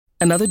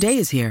Another day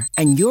is here,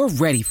 and you're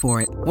ready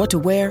for it. What to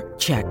wear?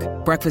 Check.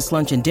 Breakfast,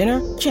 lunch, and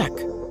dinner? Check.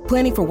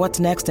 Planning for what's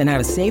next and how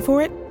to save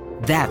for it?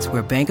 That's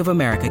where Bank of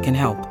America can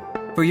help.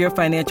 For your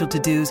financial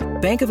to-dos,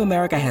 Bank of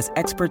America has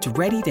experts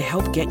ready to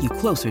help get you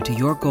closer to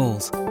your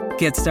goals.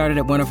 Get started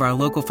at one of our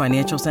local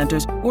financial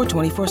centers or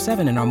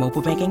 24/7 in our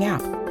mobile banking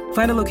app.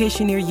 Find a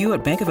location near you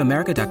at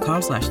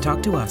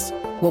bankofamerica.com/talktous.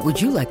 What would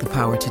you like the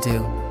power to do?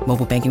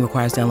 Mobile banking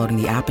requires downloading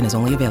the app and is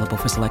only available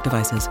for select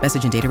devices.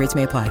 Message and data rates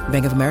may apply.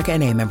 Bank of America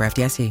N.A., member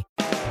FDIC.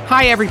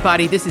 Hi,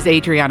 everybody. This is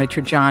Adriana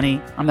Trajani.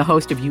 I'm the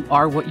host of You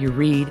Are What You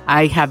Read.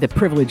 I have the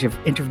privilege of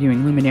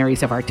interviewing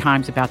luminaries of our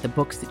times about the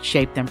books that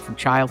shaped them from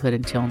childhood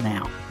until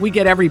now. We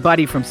get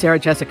everybody from Sarah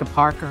Jessica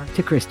Parker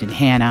to Kristen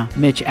Hanna,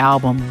 Mitch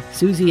Albom,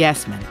 Susie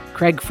Essman,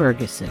 Craig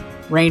Ferguson,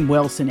 Rainn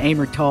Wilson,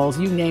 Amor Tolls,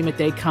 you name it,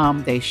 they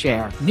come, they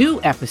share.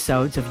 New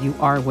episodes of You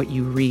Are What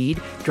You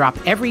Read drop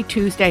every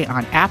Tuesday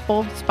on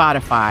Apple,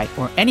 Spotify,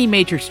 or any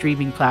major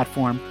streaming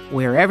platform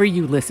wherever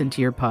you listen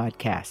to your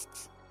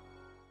podcasts.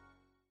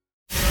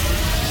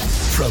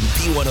 From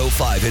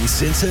B105 in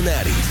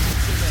Cincinnati,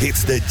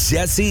 it's the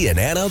Jesse and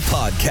Anna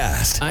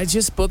podcast. I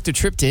just booked a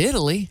trip to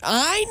Italy.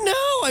 I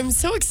know. I'm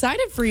so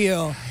excited for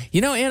you. You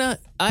know, Anna,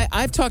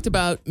 I've talked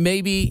about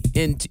maybe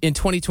in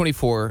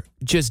 2024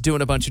 just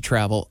doing a bunch of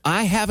travel.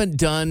 I haven't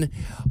done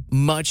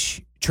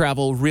much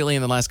travel really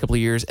in the last couple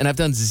of years, and I've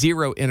done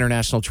zero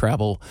international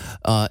travel,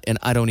 and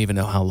I don't even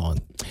know how long.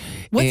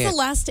 What's the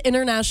last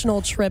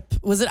international trip?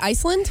 Was it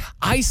Iceland?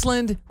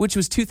 Iceland, which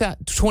was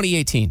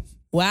 2018.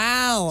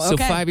 Wow. So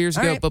okay. 5 years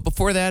ago. Right. But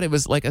before that, it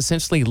was like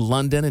essentially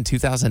London in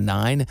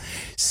 2009.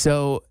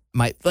 So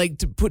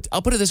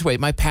I'll put it this way.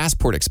 My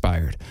passport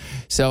expired.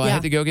 So I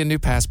had to go get a new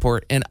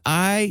passport. And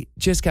I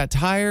just got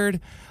tired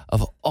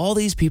of all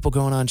these people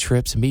going on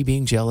trips, me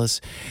being jealous.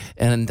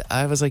 And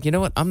I was like, you know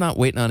what? I'm not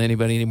waiting on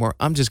anybody anymore.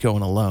 I'm just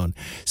going alone.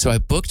 So I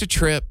booked a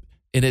trip,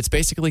 and it's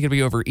basically going to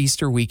be over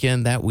Easter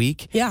weekend that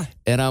week. Yeah.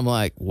 And I'm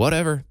like,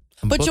 whatever.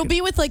 But you'll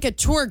be with like a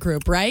tour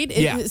group, right?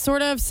 Yeah.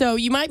 Sort of. So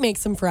you might make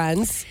some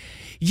friends.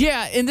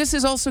 Yeah, and this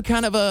is also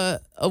kind of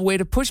a way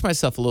to push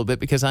myself a little bit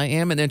because I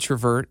am an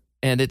introvert,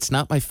 and it's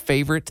not my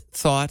favorite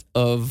thought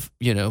of,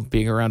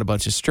 being around a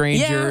bunch of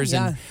strangers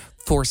and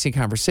forcing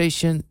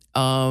conversation.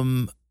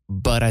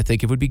 But I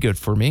think it would be good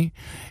for me.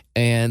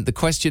 And the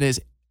question is,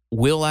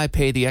 will I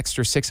pay the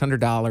extra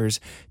 $600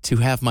 to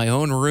have my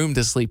own room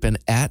to sleep in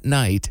at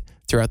night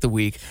throughout the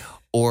week,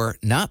 or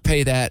not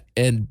pay that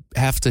and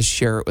have to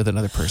share it with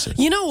another person?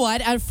 You know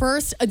what? At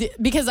first,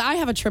 because I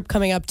have a trip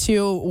coming up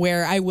too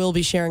where I will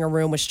be sharing a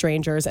room with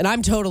strangers, and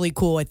I'm totally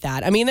cool with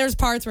that. I mean, there's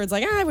parts where it's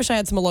like, I wish I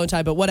had some alone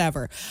time, but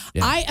whatever.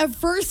 Yeah. I at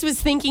first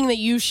was thinking that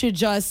you should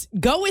just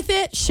go with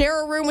it,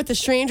 share a room with the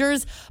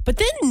strangers, but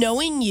then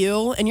knowing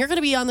you, and you're going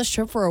to be on this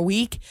trip for a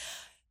week,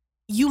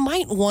 you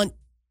might want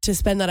to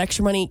spend that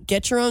extra money,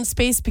 get your own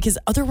space, because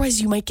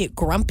otherwise you might get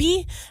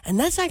grumpy, and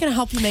that's not going to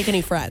help you make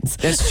any friends.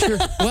 That's true.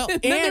 Well,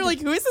 and then they're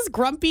like, who is this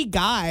grumpy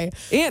guy?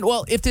 And,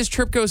 well, if this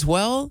trip goes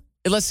well,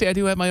 and let's say I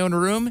do have my own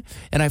room,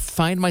 and I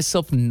find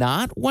myself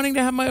not wanting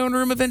to have my own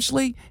room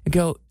eventually, and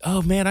go,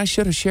 oh, man, I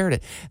should have shared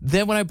it.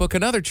 Then when I book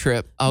another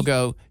trip, I'll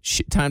go,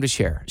 time to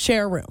share.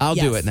 Share a room. I'll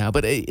do it now,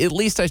 but at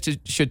least I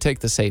should take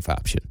the safe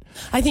option.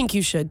 I think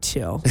you should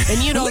too.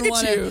 And you don't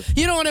want to.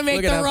 You don't want to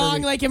make the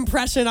wrong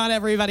impression on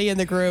everybody in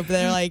the group.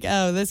 They're like,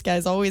 oh, this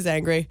guy's always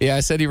angry. Yeah, I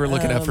said you were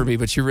looking out for me,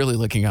 but you're really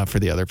looking out for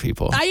the other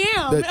people. I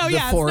am. It's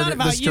not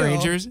about the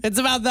strangers. You. It's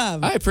about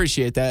them. I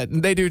appreciate that,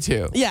 and they do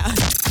too. Yeah.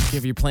 You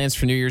have your plans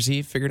for New Year's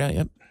Eve figured out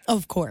yet?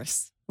 Of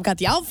course. I've got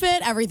the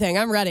outfit, everything.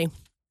 I'm ready.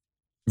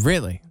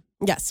 Really?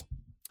 Yes.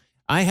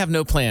 I have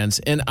no plans,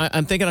 and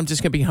I'm thinking I'm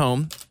just going to be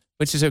home,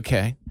 which is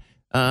okay.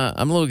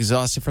 I'm a little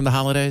exhausted from the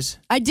holidays.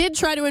 I did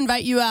try to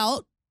invite you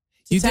out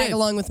to tag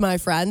along with my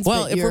friends.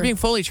 Well, if we're being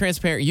fully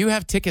transparent, you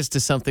have tickets to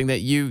something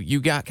that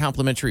you got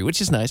complimentary,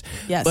 which is nice.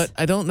 Yes. But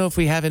I don't know if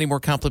we have any more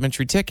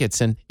complimentary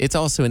tickets, and it's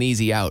also an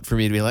easy out for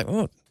me to be like,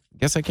 oh,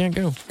 guess I can't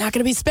go. Not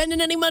going to be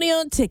spending any money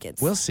on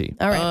tickets. We'll see.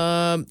 All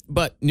right.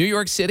 But New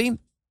York City,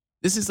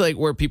 this is like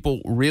where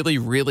people really,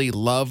 really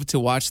love to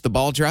watch the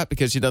ball drop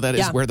because, that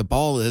is where the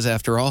ball is,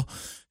 after all,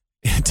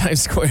 in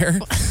Times Square.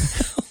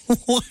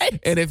 What?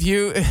 And if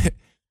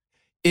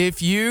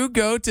you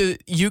go to,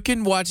 you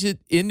can watch it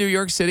in New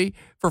York City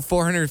for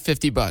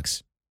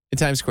 $450 in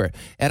Times Square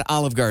at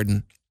Olive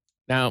Garden.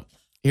 Now,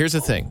 here's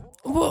the thing.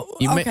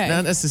 You may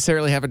not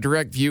necessarily have a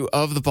direct view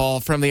of the ball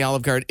from the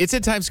Olive Garden. It's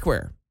in Times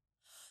Square.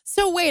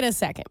 So wait a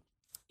second.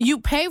 You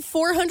pay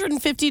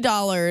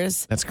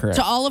 $450 That's correct.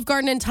 to Olive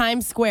Garden in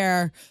Times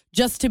Square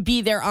just to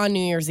be there on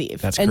New Year's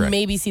Eve. That's and correct.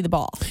 Maybe see the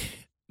ball.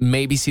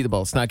 Maybe see the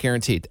ball. It's not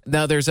guaranteed.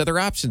 Now, there's other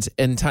options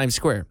in Times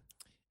Square.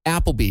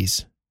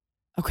 Applebee's.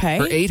 Okay.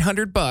 For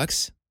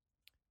 $800.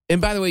 And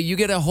by the way, you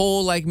get a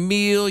whole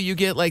meal. You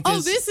get this. Oh,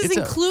 this is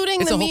including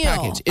the meal. It's a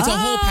whole package. It's a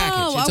whole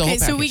package. Okay,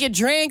 so we get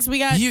drinks. We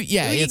got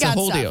it's a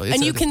whole deal.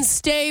 And you can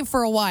stay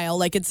for a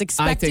while. It's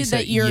expected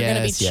that you're going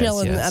to be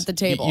chilling at the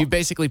table. You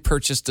basically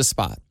purchased a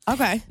spot.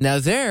 Okay. Now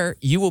there,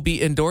 you will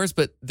be indoors,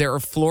 but there are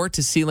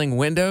floor-to-ceiling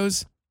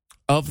windows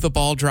of the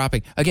ball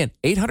dropping. Again,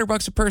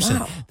 $800 a person.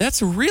 Wow.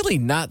 That's really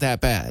not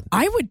that bad.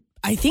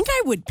 I think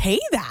I would pay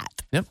that.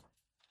 Yep.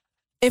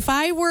 If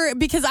I were,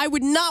 because I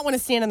would not want to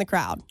stand in the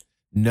crowd.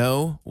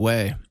 No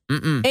way.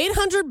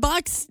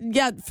 $800. You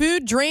got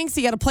food, drinks.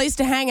 You got a place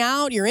to hang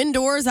out. You're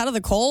indoors, out of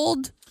the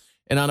cold.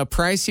 And on a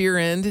pricier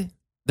end,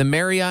 the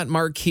Marriott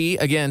Marquis,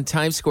 again,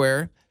 Times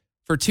Square,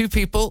 for two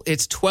people,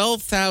 it's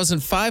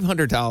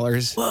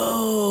 $12,500.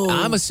 Whoa.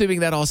 I'm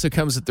assuming that also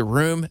comes with the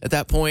room at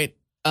that point.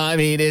 I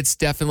mean, it's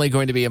definitely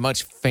going to be a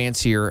much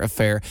fancier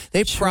affair.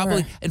 They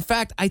probably, in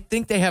fact, I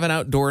think they have an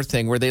outdoor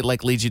thing where they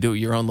like lead you to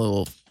your own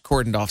little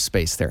cordoned off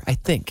space there, I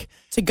think.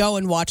 To go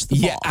and watch the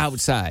ball. Yeah,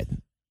 outside.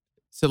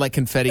 So like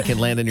confetti can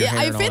land in your hair.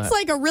 If and all it's that.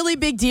 like a really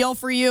big deal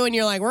for you and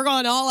you're like, we're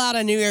going all out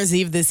on New Year's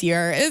Eve this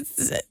year,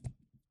 it's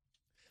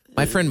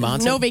my friend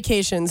Monta. no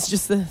vacations,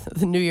 just the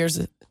New Year's.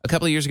 A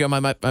couple of years ago,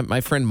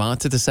 my friend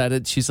Monta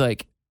decided, she's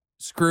like,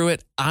 screw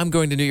it. I'm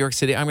going to New York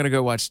City. I'm going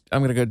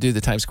to go do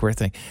the Times Square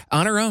thing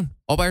on her own,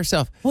 all by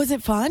herself. Was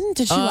it fun?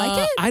 Did she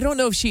like it? I don't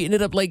know if she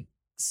ended up like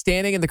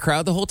standing in the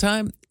crowd the whole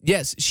time.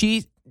 Yes,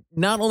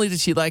 not only did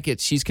she like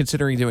it, she's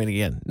considering doing it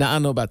again. Now, I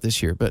don't know about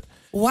this year, but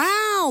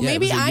Wow, yeah,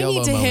 maybe I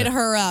need to hit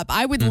her up.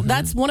 I would.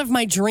 That's one of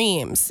my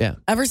dreams. Yeah.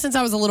 Ever since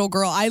I was a little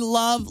girl, I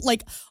love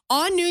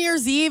on New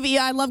Year's Eve.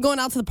 Yeah, I love going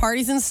out to the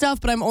parties and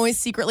stuff. But I'm always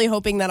secretly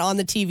hoping that on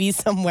the TV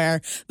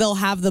somewhere they'll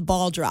have the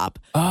ball drop.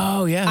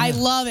 oh yeah, I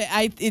love it.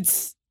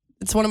 It's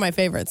one of my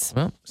favorites.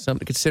 well, something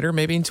to consider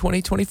maybe in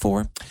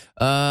 2024.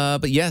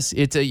 But yes,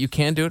 you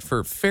can do it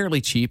for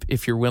fairly cheap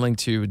if you're willing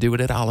to do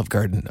it at Olive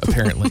Garden,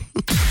 apparently.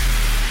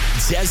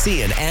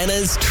 Jesse and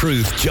Anna's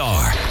Truth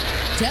Jar.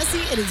 Jesse,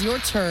 it is your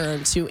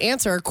turn to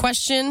answer a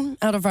question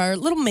out of our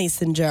little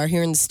mason jar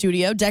here in the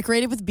studio,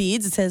 decorated with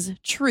beads. It says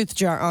truth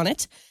jar on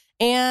it,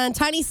 and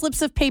tiny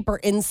slips of paper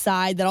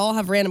inside that all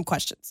have random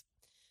questions.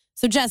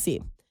 So,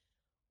 Jesse,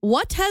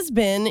 what has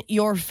been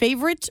your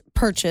favorite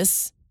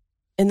purchase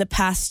in the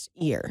past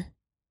year?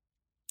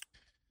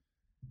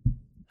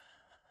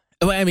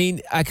 Well, I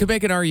mean, I could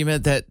make an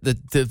argument that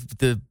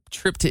the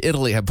trip to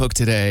Italy I booked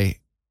today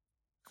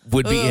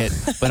would be it,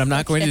 but I'm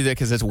not going to do that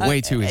because it's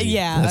way too easy.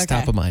 Yeah, That's okay.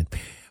 top of mind.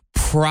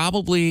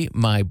 Probably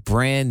my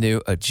brand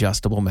new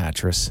adjustable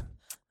mattress.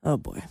 Oh,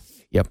 boy.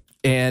 Yep.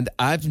 And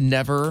I've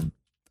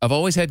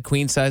always had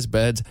queen size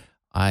beds.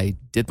 I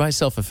did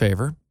myself a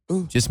favor,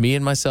 just me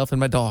and myself and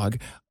my dog,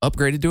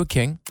 upgraded to a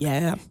king.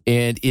 Yeah.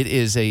 And it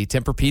is a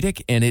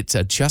Tempur-Pedic and it's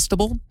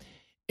adjustable.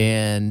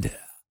 And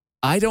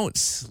I don't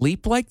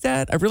sleep like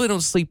that. I really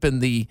don't sleep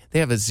they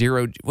have a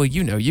zero. Well,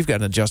 you've got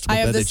an adjustable I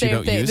have bed the that you same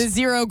don't thing. use. The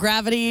zero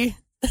gravity.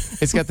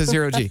 It's got the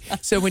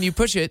 0G. So when you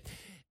push it,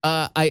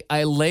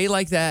 I lay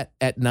like that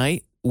at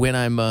night when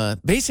I'm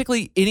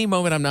basically any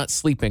moment I'm not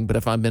sleeping, but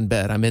if I'm in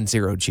bed, I'm in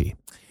 0G.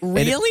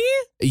 Really?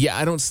 Yeah,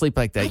 I don't sleep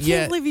like that. I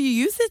can't believe you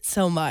use it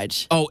so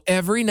much. Oh,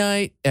 every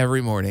night,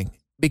 every morning,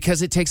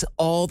 because it takes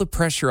all the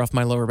pressure off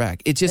my lower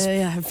back. It just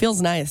Yeah, it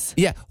feels nice.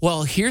 Yeah,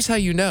 well, here's how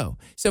you know.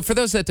 So for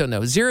those that don't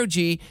know,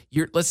 0G,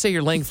 let's say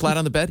you're laying flat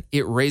on the bed,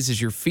 it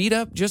raises your feet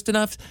up just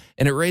enough,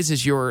 and it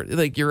raises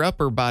your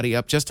upper body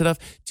up just enough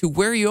to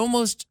where you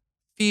almost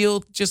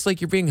feel just like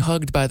you're being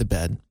hugged by the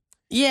bed.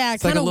 Yeah,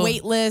 It's like kind of a little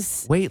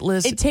weightless.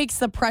 Weightless. It takes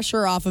the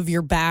pressure off of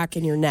your back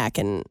and your neck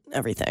and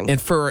everything. And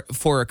for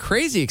a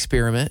crazy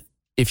experiment,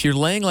 if you're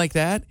laying like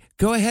that,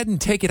 go ahead and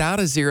take it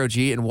out of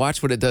 0G and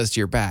watch what it does to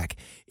your back.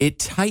 It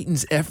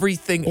tightens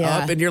everything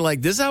up, and you're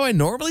like, this is how I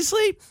normally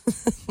sleep?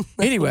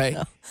 Anyway,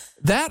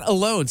 that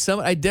alone,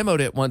 I demoed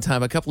it one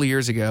time a couple of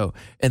years ago,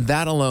 and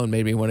that alone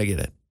made me want to get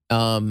it.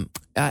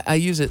 I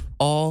use it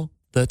all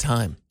the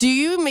time. Do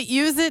you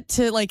use it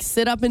to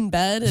sit up in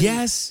bed?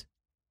 Yes.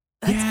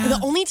 That's the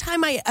only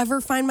time I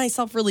ever find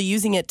myself really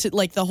using it to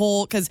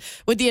because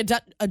with the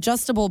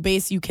adjustable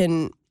base, you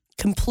can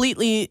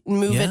completely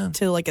move it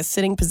to a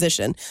sitting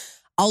position.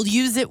 I'll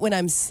use it when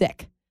I'm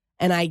sick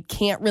and I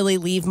can't really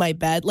leave my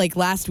bed. Like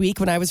last week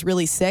when I was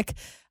really sick,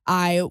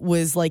 I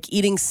was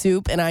eating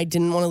soup and I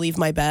didn't want to leave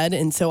my bed.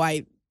 And so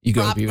I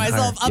propped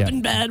myself up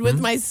in bed with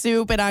my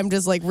soup and I'm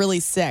just really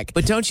sick.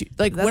 But don't you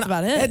That's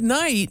about it. At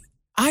night,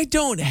 I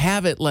don't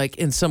have it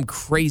in some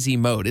crazy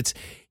mode. It's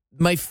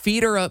my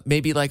feet are up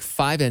maybe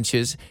 5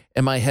 inches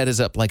and my head is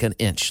up an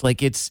inch.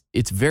 It's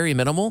very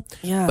minimal.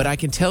 Yeah. But I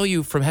can tell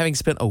you from having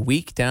spent a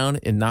week down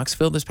in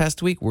Knoxville this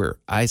past week where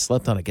I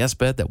slept on a guest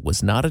bed that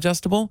was not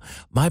adjustable,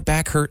 my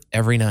back hurt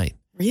every night.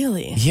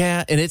 Really?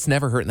 Yeah, and it's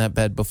never hurt in that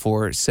bed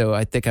before. So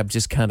I think I've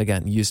just kind of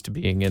gotten used to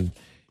being in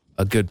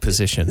a good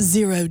position.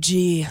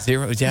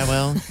 0G. Yeah,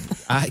 well,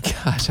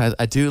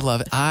 I do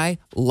love it. I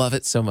love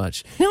it so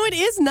much. No, it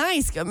is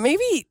nice.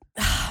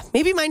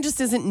 Maybe mine just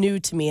isn't new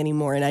to me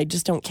anymore and I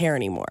just don't care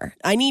anymore.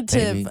 I need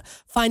to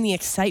find the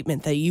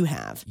excitement that you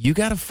have. You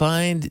got to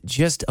find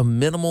just a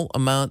minimal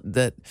amount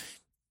that,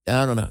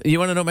 I don't know. You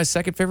want to know my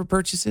second favorite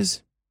purchase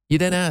is? You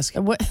didn't ask.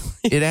 What?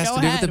 It has Go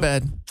to do ahead. with the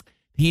bed.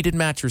 Heated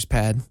mattress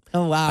pad.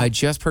 Oh, wow. I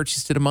just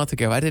purchased it a month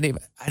ago. I didn't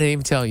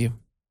even tell you.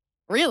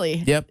 Really?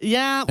 Yep.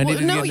 Yeah. I needed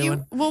to get a new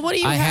one. Well, what do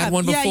you I have? had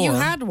one before. Yeah, you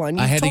had one.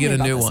 I You've had to told get me a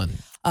about new this. one.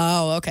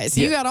 Oh, okay.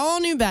 So you got all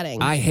new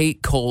bedding. I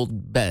hate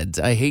cold beds.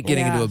 I hate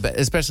getting into a bed,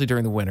 especially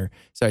during the winter.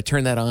 So I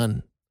turn that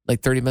on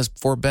like 30 minutes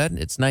before bed.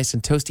 It's nice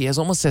and toasty. It's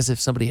almost as if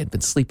somebody had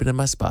been sleeping in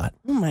my spot.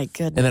 Oh, my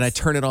goodness. And then I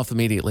turn it off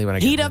immediately when I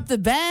get Heat up the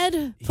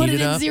bed, put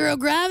it in zero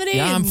gravity.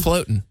 Yeah, I'm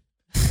floating.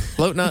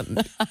 Floating on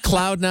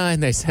cloud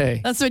 9, they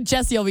say. That's what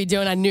Jesse will be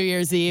doing on New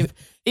Year's Eve.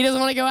 He doesn't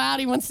want to go out.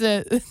 He wants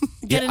to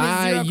get in his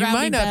zero gravity You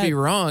might not bed. be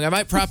wrong. I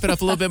might prop it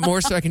up a little bit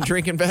more so I can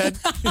drink in bed.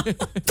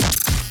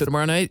 So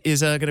tomorrow night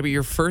is going to be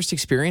your first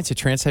experience at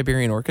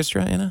Trans-Siberian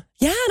Orchestra, Anna?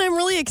 Yeah, and I'm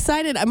really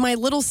excited. My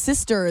little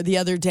sister the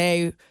other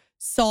day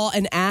saw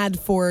an ad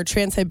for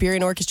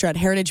Trans-Siberian Orchestra at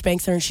Heritage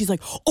Bank Center, and she's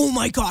like, oh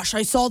my gosh,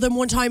 I saw them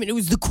one time, and it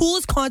was the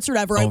coolest concert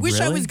ever. I wish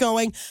I was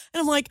going.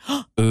 And I'm like,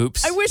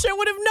 oops. I wish I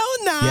would have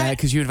known that. Yeah,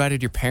 because you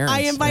invited your parents. I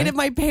invited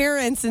my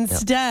parents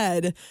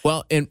instead. Yep.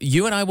 Well, and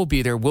you and I will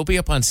be there. We'll be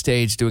up on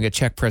stage doing a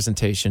check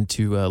presentation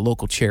to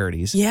local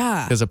charities.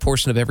 Yeah. Because a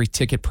portion of every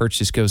ticket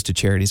purchase goes to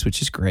charities,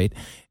 which is great.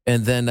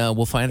 And then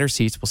we'll find our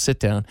seats. We'll sit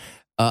down.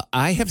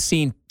 I have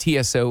seen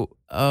TSO,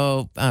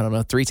 I don't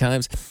know, 3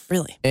 times.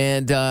 Really?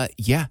 And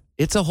yeah,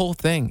 it's a whole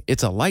thing.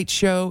 It's a light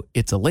show.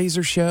 It's a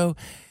laser show.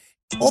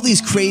 All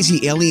these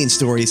crazy alien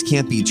stories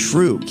can't be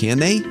true, can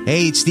they?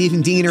 Hey, it's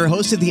Stephen Diener,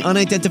 host of the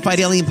Unidentified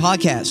Alien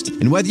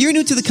Podcast. And whether you're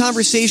new to the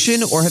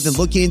conversation or have been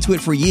looking into it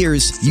for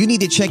years, you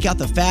need to check out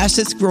the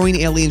fastest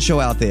growing alien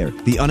show out there,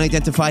 the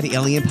Unidentified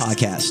Alien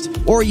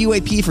Podcast, or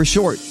UAP for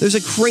short. There's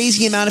a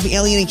crazy amount of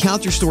alien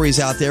encounter stories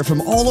out there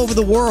from all over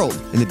the world.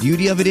 And the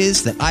beauty of it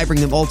is that I bring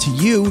them all to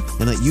you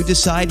and let you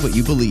decide what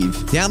you believe.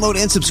 Download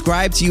and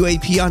subscribe to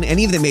UAP on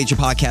any of the major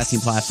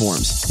podcasting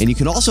platforms. And you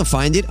can also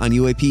find it on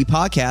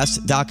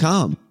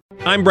UAPpodcast.com.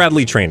 I'm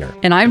Bradley Trainer.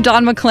 And I'm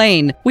Don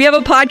McClain. We have a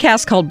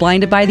podcast called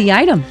Blinded by the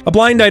Item. A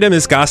blind item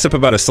is gossip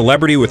about a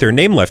celebrity with their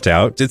name left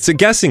out. It's a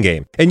guessing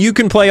game, and you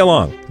can play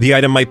along. The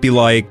item might be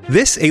like,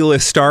 this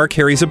A-list star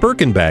carries a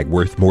Birkin bag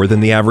worth more than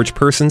the average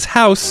person's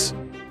house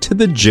to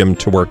the gym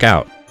to work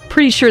out.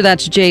 Pretty sure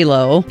that's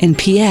J-Lo. And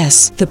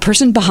P.S. the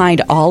person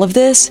behind all of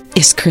this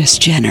is Kris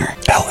Jenner,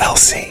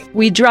 LLC.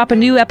 We drop a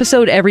new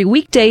episode every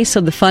weekday so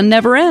the fun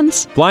never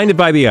ends. Blinded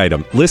by the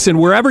Item. Listen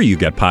wherever you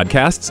get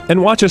podcasts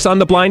and watch us on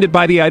the Blinded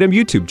by the Item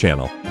YouTube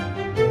channel.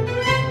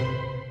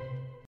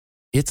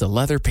 It's a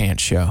leather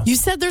pants show. You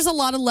said there's a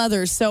lot of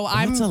leather, so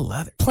I'm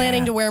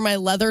planning to wear my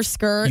leather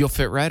skirt. You'll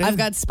fit right in. I've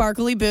got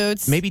sparkly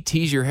boots. Maybe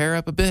tease your hair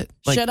up a bit.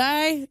 Should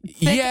I?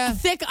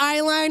 Thick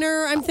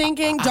eyeliner, I'm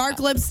thinking. Dark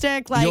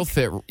lipstick. You'll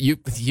fit.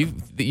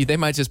 They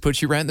might just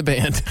put you right in the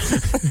band.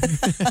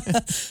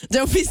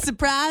 Don't be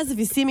surprised if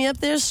you see me up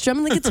there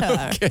strumming the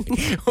guitar.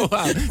 Okay.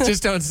 Wow.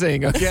 Just don't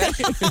sing, okay?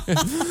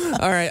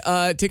 All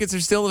right. Tickets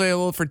are still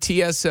available for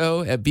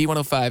TSO at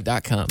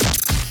B105.com.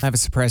 I have a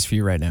surprise for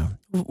you right now.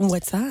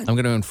 What's that? I'm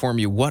going to inform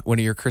you what one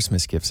of your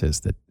Christmas gifts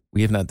is that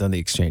we have not done the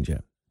exchange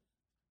yet.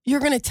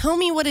 You're going to tell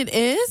me what it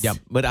is? Yep.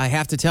 But I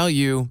have to tell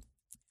you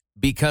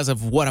because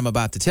of what I'm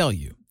about to tell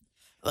you.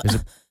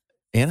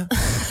 Anna,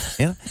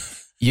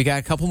 you got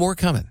a couple more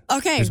coming.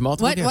 Okay. There's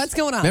multiple gifts. What's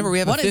going on? Remember, we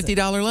have a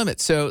 $50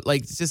 limit. So,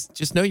 like,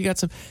 just know you got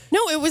some.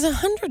 No, it was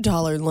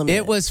 $100 limit.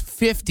 It was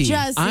 $50.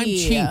 Jesse. I'm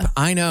cheap.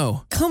 I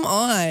know. Come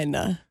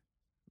on.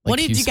 What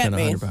did you get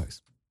me?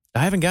 $100. I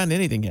haven't gotten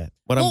anything yet.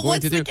 What I'm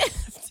going to do,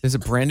 there's a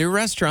brand new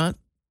restaurant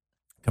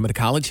coming to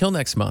College Hill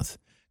next month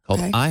called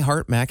I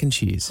Heart Mac and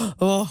Cheese.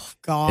 Oh,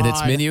 God. And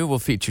its menu will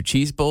feature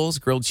cheese bowls,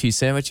 grilled cheese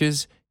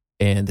sandwiches,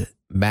 and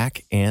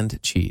mac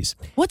and cheese.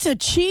 What's a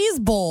cheese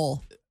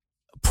bowl?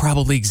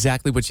 Probably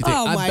exactly what you think.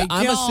 Oh, my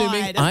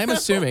God. I'm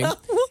assuming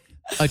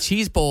a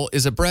cheese bowl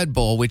is a bread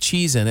bowl with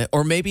cheese in it,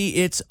 or maybe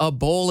it's a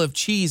bowl of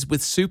cheese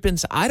with soup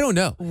inside. I don't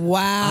know.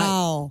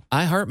 Wow.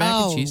 I Heart Mac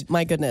and Cheese.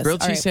 My goodness.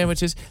 Grilled cheese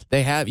sandwiches.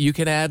 You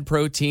can add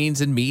proteins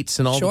and meats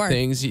and all the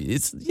things.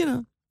 It's,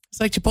 it's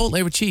like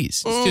Chipotle with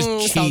cheese. It's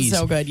just cheese. Sounds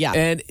so good, yeah.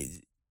 And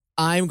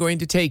I'm going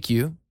to take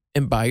you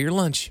and buy your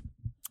lunch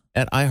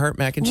at I Heart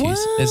Mac and Cheese.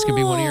 It's going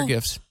to be one of your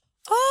gifts.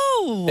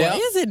 Oh, what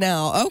is it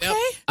now? Okay. Yep.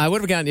 I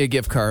would have gotten you a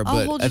gift card,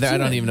 but I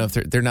don't even know if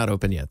they're not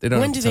open yet. They don't.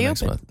 When do they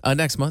next open? Month.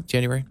 Next month,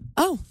 January.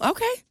 Oh,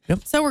 okay.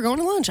 Yep. So we're going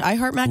to lunch. I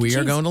Heart Mac and Cheese.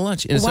 We are going to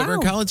lunch. And it's over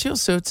in College Hill,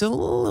 so it's a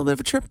little bit of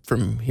a trip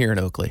from here in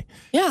Oakley.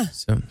 Yeah.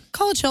 So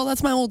College Hill,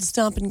 that's my old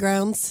stomping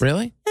grounds.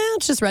 Really? Yeah,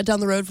 it's just right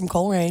down the road from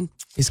Coleraine.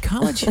 Is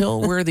College Hill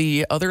where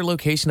the other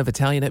location of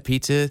Italianate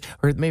Pizza is?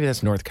 Or maybe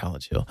that's North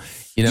College Hill.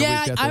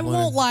 Yeah, I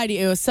won't lie to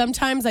you.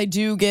 Sometimes I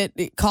do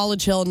get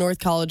College Hill, North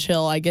College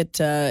Hill. I get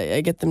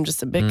them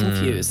just a bit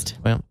confused.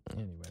 Well,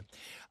 anyway.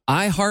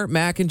 I Heart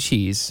Mac and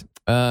Cheese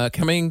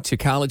coming to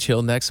College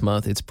Hill next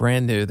month. It's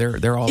brand new.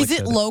 They're all Is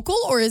excited. it local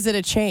or is it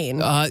a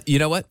chain? You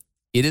know what?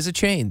 It is a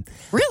chain.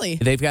 Really?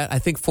 They've got, I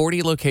think,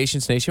 40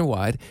 locations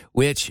nationwide,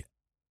 which,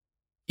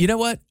 you know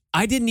what?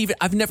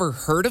 I've never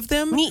heard of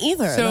them. Me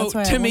either. So That's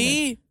why to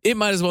me, it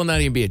might as well not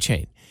even be a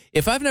chain.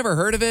 If I've never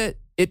heard of it,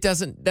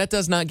 that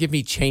does not give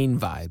me chain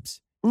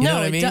vibes. You know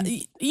what I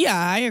mean? Yeah,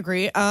 I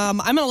agree. I'm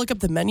going to look up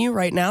the menu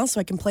right now so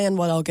I can plan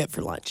what I'll get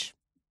for lunch.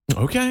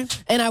 Okay.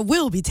 And I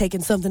will be taking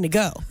something to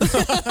go.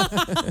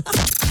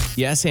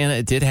 Yes, Anna,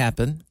 it did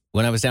happen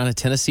when I was down in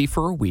Tennessee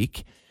for a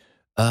week.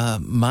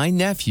 my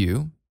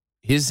nephew,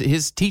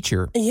 his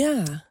teacher,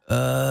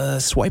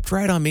 swiped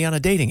right on me on a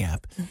dating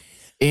app.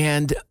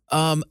 And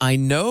I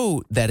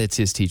know that it's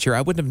his teacher.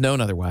 I wouldn't have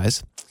known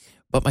otherwise.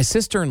 But my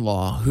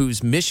sister-in-law,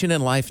 whose mission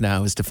in life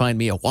now is to find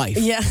me a wife,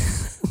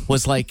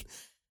 was like,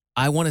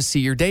 I want to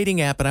see your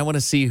dating app, and I want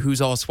to see who's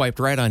all swiped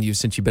right on you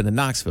since you've been in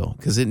Knoxville,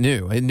 because it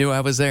knew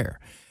I was there.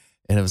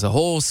 And it was a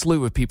whole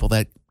slew of people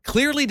that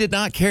clearly did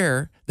not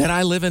care that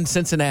I live in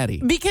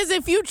Cincinnati. Because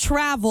if you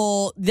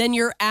travel, then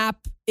your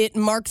app, it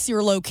marks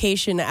your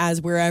location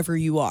as wherever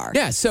you are.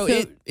 Yeah, so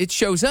it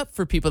shows up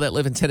for people that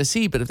live in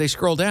Tennessee, but if they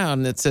scroll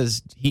down, it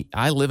says,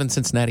 I live in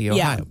Cincinnati,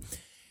 Ohio.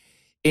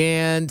 Yeah.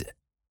 And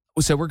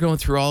so we're going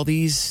through all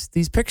these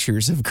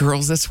pictures of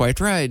girls that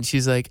swiped right, and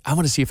she's like, I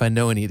want to see if I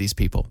know any of these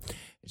people.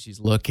 And she's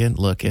looking,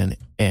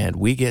 and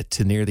we get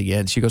to near the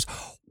end. She goes,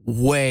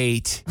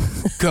 wait,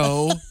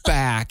 go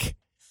back.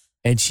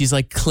 And she's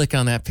like, click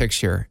on that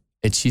picture.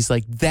 And she's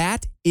like,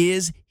 that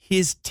is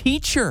his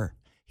teacher.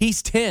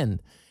 He's 10.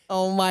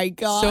 Oh, my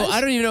gosh. So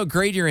I don't even know what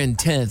grade you're in,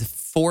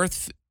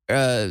 10th,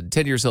 4th,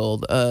 10 years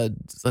old, 3rd,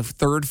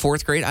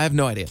 4th grade. I have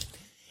no idea.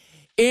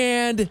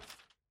 And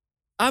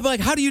I'm like,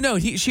 how do you know?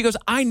 She goes,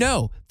 I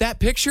know. That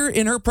picture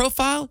in her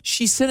profile,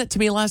 she sent it to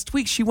me last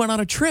week. She went on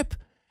a trip.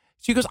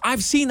 She goes,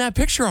 I've seen that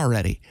picture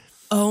already.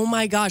 Oh,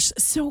 my gosh.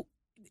 So,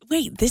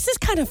 wait, this is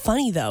kind of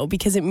funny, though,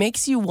 because it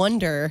makes you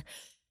wonder,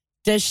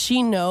 does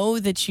she know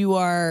that you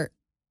are...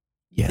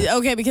 Yeah.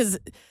 Okay, because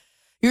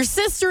your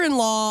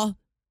sister-in-law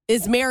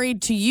is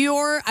married to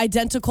your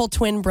identical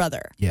twin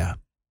brother. Yeah.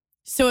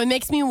 So it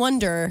makes me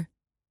wonder,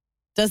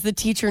 does the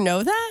teacher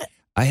know that?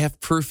 I have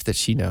proof that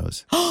she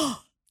knows.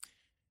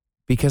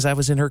 Because I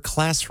was in her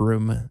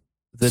classroom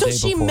the day before.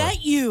 So she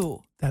met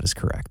you. That is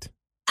correct.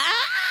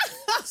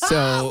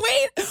 So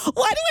wait,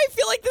 why do I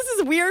feel like this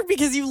is weird?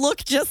 Because you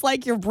look just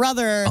like your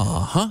brother.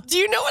 Uh-huh. Do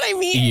you know what I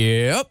mean?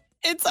 Yep.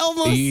 It's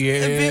almost a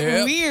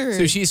bit weird.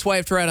 So she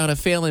swiped right on a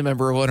family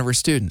member of one of her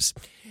students.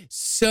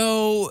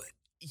 So,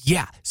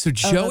 yeah. So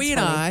Joey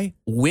and I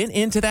went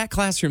into that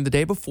classroom the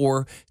day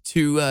before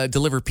to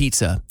deliver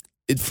pizza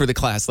for the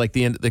class, like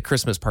the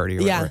Christmas party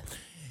or whatever.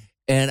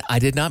 And I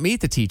did not meet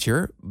the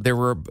teacher. There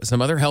were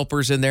some other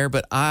helpers in there,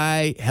 but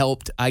I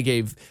helped. I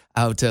gave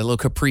out little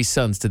Capri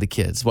Suns to the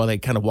kids while they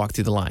kind of walked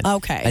through the line.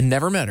 Okay. I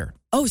never met her.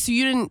 Oh, so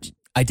you didn't...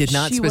 I did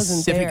not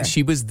specifically.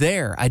 She was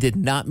there. I did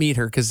not meet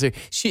her because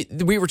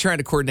we were trying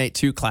to coordinate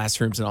 2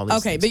 classrooms and all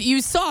these things. But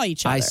you saw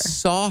each other. I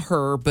saw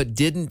her, but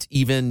didn't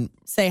even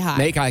say hi,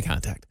 make eye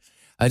contact.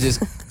 I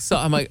just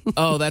saw. I'm like,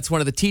 oh, that's one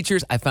of the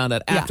teachers. I found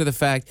out after the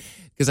fact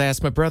because I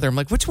asked my brother. I'm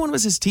like, which one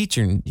was his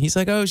teacher? And he's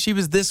like, oh, she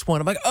was this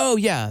one. I'm like, oh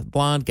yeah,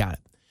 blonde, got it.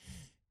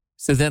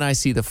 So then I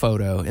see the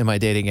photo in my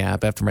dating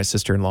app after my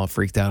sister-in-law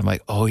freaked out. I'm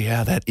like, oh,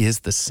 yeah, that is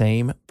the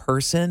same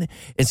person.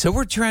 And so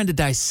we're trying to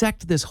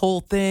dissect this whole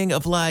thing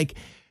of like,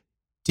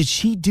 did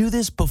she do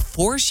this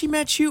before she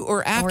met you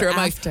or after? I'm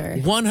like,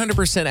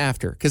 100%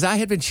 after, because I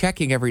had been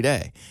checking every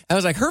day. I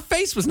was like, her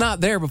face was not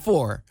there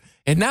before,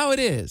 and now it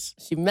is.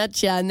 She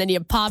met you, and then you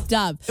popped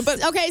up.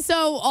 But okay,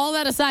 so all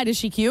that aside, is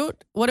she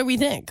cute? What do we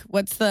think?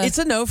 It's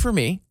a no for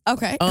me.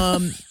 Okay.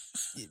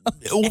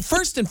 Well,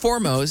 first and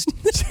foremost,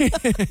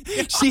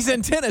 she's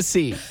in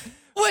Tennessee.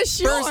 What's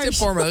yours? First and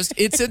foremost,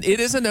 it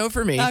is a no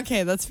for me.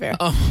 Okay, that's fair.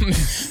 I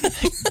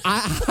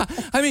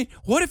mean,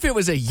 what if it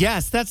was a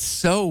yes? That's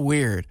so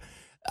weird.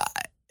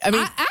 I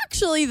mean,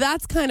 actually,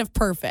 that's kind of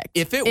perfect.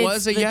 If it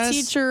was a yes,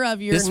 the teacher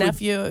of your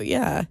nephew,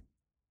 yeah.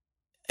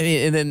 I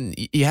mean, and then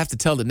you have to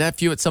tell the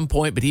nephew at some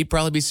point, but he'd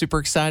probably be super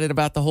excited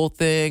about the whole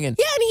thing. And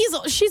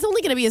she's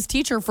only going to be his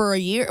teacher for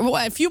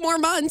a few more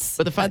months.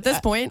 But at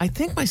this point, I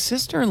think my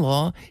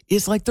sister-in-law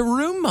is like the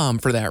room mom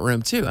for that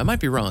room too. I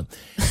might be wrong.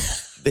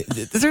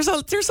 There's a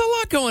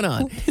lot going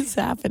on. What is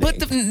happening?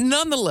 But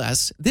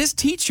nonetheless, this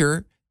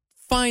teacher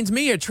finds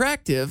me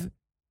attractive,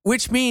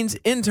 which means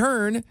in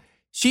turn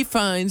she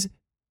finds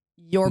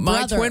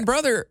my twin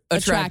brother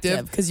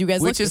attractive because you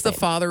guys, which is the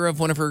father of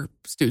one of her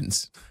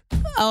students.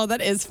 Oh,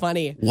 that is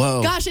funny.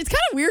 Whoa. Gosh, it's kind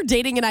of weird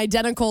dating an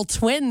identical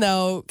twin,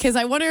 though, because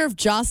I wonder if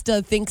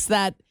Josta thinks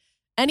that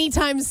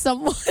anytime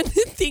someone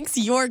thinks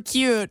you're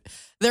cute,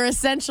 they're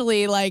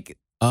essentially like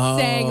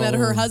saying that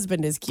her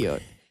husband is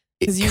cute.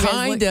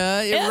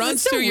 It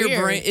runs through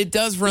your brain. It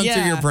does run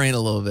through your brain a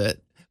little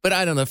bit. But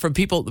I don't know,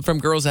 from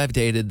girls I've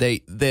dated,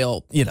 they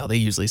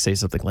usually say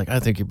something like, I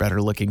think you're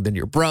better looking than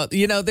your brother.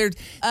 They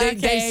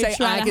say,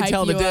 I can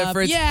tell the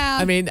difference. Yeah.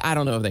 I mean, I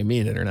don't know if they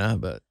mean it or not,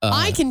 but.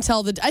 I can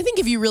tell I think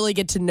if you really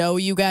get to know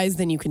you guys,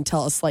 then you can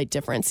tell a slight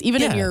difference,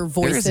 even in your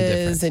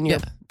voices and your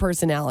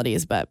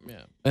personalities. But.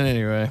 Yeah. And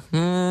anyway.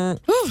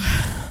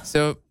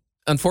 So,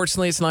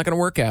 unfortunately, it's not going to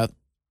work out.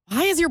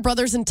 Why is your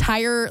brother's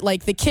entire,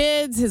 the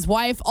kids, his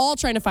wife, all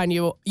trying to find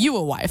you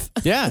a wife?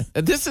 Yeah.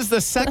 This is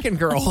the second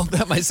girl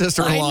that my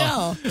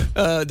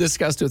sister-in-law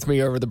discussed with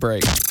me over the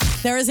break.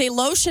 There is a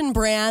lotion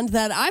brand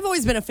that I've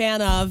always been a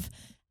fan of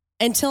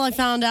until I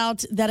found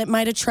out that it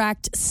might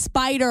attract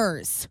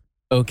spiders.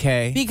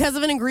 Okay. Because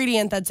of an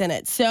ingredient that's in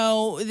it.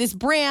 So this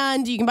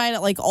brand, you can buy it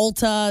at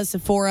Ulta,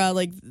 Sephora,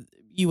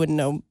 you wouldn't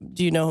know.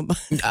 Do you know?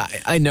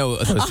 I know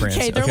those brands.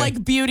 Okay, they're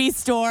like beauty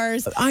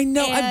stores. I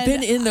know. I've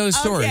been in those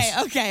stores.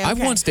 Okay. I've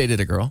once dated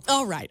a girl.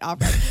 All right.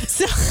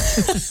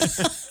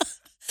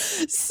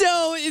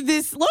 So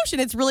this lotion,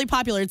 it's really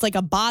popular. It's like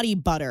a body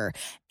butter.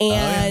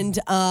 And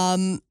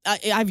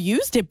I've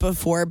used it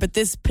before, but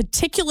this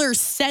particular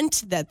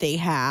scent that they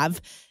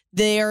have,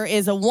 there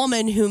is a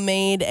woman who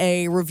made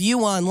a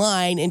review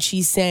online and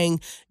she's saying,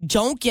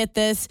 don't get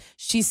this.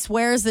 She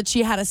swears that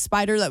she had a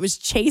spider that was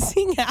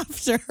chasing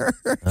after her.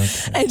 Okay.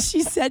 And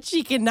she said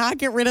she cannot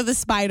get rid of the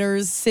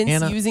spiders since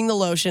using the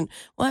lotion.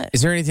 What?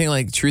 Is there anything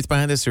like truth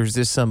behind this, or is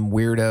this some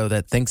weirdo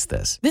that thinks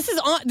this? This is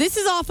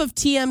off of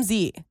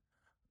TMZ,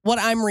 what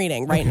I'm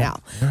reading right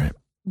now. All right.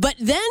 But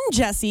then,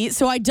 Jesse,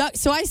 so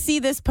I see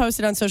this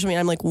posted on social media.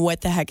 I'm like,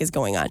 what the heck is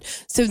going on?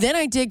 So then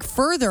I dig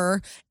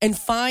further and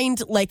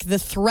find like the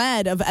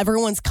thread of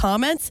everyone's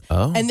comments.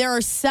 Oh. And there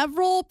are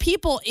several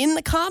people in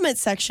the comment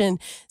section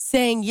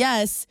saying,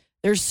 yes,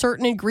 there's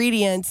certain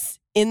ingredients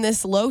in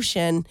this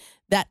lotion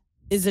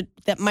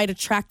that might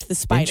attract the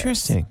spiders.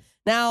 Interesting.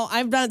 Now,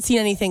 I've not seen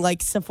anything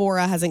like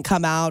Sephora hasn't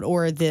come out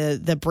or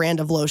the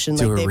brand of lotion.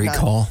 Do like a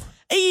recall.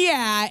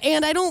 Yeah,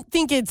 and I don't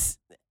think it's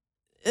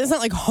not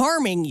like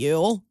harming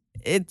you.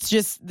 It's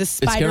just the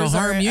spiders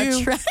are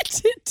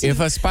attracted to. If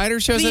a spider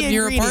shows up in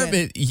your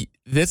apartment,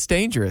 that's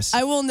dangerous.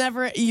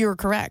 You're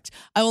correct.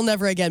 I will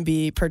never again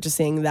be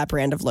purchasing that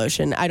brand of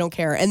lotion. I don't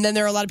care. And then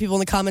there are a lot of people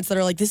in the comments that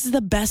are like, this is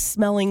the best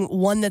smelling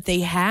one that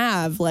they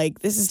have. Like,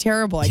 this is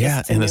terrible. I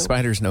guess and the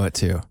spiders know it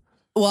too.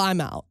 Well,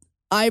 I'm out.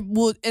 I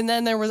will. And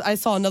then I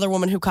saw another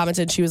woman who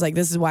commented, she was like,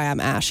 this is why I'm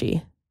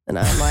ashy. And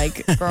I'm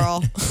like,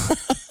 girl.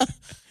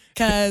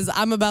 Because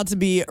I'm about to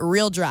be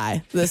real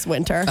dry this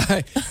winter.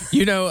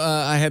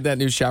 I had that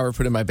new shower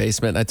put in my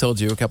basement. I told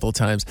you a couple of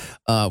times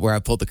where I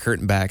pulled the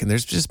curtain back, and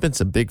there's just been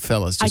some big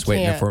fellas just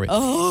waiting there for me.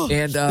 Oh,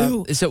 and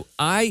so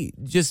I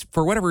just,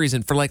 for whatever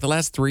reason, for like the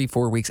last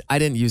 3-4 weeks, I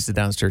didn't use the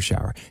downstairs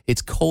shower.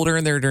 It's colder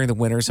in there during the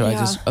winter, so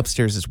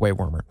upstairs is way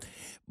warmer.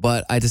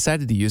 But I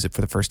decided to use it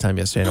for the first time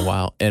yesterday in a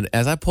while. And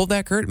as I pulled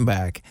that curtain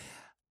back,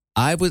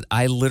 I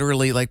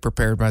literally like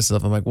prepared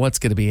myself. I'm like, what's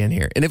going to be in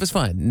here? And it was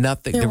fine.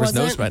 Nothing. There was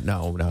no sweat.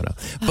 No.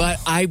 But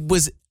I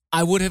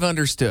would have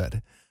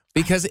understood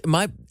because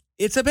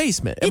it's a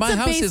basement. And my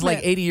house is like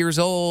 80 years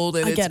old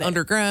and it's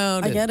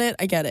underground. I get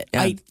it.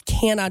 Yeah. I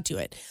cannot do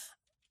it.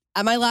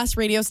 At my last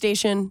radio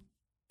station,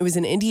 it was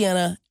in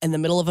Indiana in the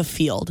middle of a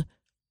field.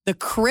 The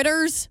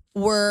critters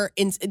were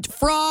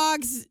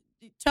frogs,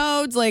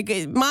 toads,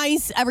 like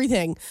mice,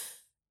 everything,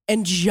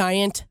 and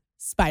giant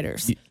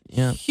spiders.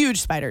 Yeah.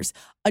 Huge spiders.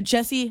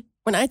 Jesse,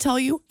 when I tell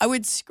you, I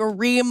would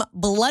scream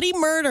bloody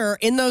murder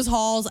in those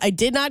halls. I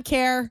did not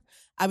care.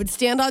 I would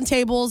stand on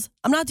tables.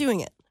 I'm not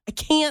doing it. I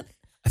can't.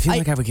 I feel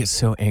like I would get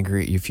so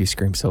angry at you if you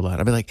scream so loud.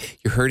 I'd be like,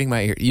 you're hurting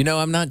my ear.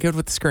 I'm not good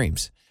with the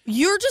screams.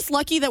 You're just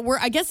lucky that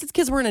I guess it's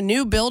because we're in a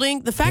new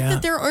building. The fact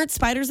that there aren't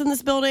spiders in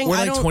this building. We're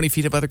like 20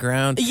 feet above the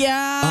ground.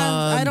 Yeah,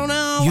 I don't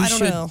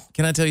know.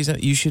 Can I tell you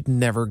something? You should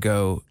never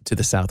go to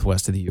the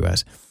southwest of the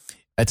U.S.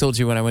 I told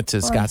you when I went to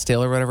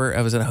Scottsdale or whatever,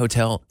 I was in a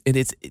hotel and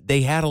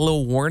they had a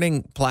little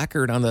warning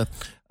placard on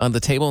the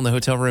table in the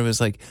hotel room. It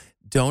was like,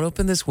 don't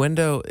open this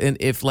window. And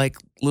if like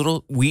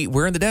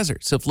we're in the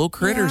desert. So if little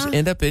critters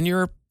end up in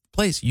your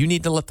place, you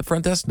need to let the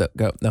front desk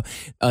go.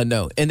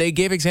 No. And they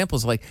gave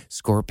examples like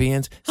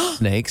scorpions,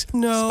 snakes,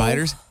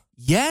 spiders.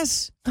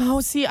 Yes.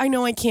 Oh, see, I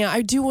know I can't.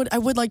 I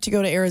would like to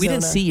go to Arizona. We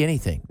didn't see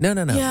anything. No.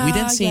 Yeah, we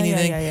didn't see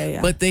anything.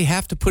 Yeah. But they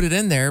have to put it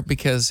in there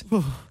because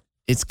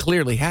it's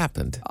clearly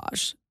happened.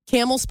 Gosh.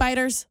 Camel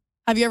spiders.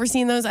 Have you ever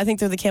seen those? I think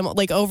they're the camel,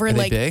 like over in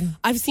like, big?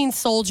 I've seen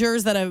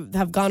soldiers that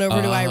have gone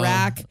over to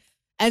Iraq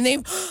and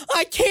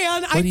I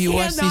can't do you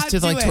watch these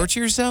to like torture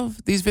yourself?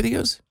 These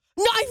videos?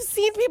 No, I've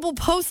seen people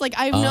post like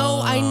I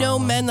know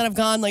men that have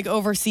gone like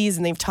overseas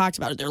and they've talked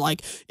about it. They're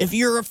like, if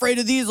you're afraid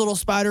of these little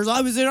spiders, I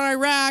was in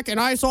Iraq and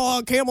I saw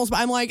a camel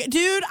spider. I'm like,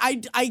 dude,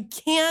 I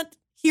can't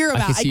hear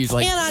about. I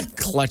cannot like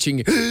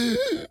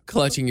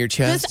clutching your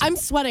chest. I'm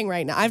sweating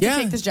right now. I have to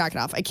take this jacket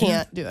off. I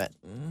can't do it.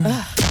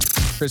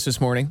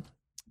 Christmas morning,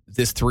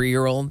 this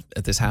 3-year-old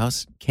at this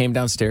house came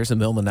downstairs in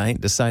the middle of the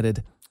night,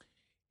 decided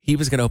he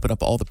was going to open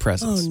up all the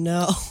presents. Oh,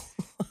 no.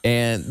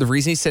 And the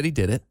reason he said he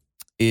did it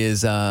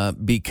is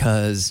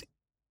because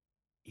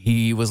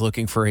he was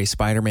looking for a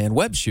Spider-Man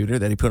web shooter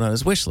that he put on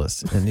his wish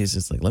list. And he's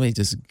just like, let me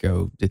just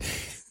go.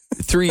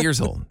 3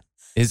 years old.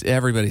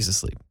 Everybody's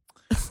asleep.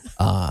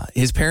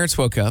 His parents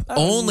woke up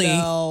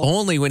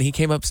only when he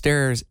came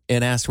upstairs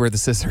and asked where the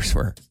scissors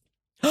were.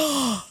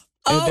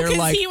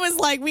 Because he was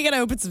like, we got to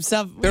open some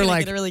stuff. They're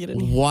like, really get in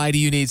here. Why do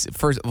you need,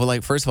 first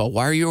of all,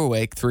 why are you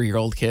awake,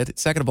 3-year-old kid?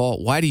 Second of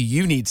all, why do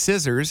you need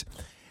scissors?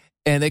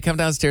 And they come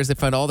downstairs, they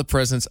find all the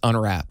presents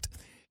unwrapped.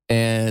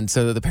 And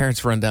so the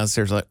parents run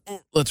downstairs like,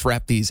 let's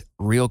wrap these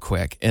real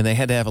quick. And they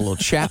had to have a little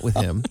chat with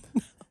him.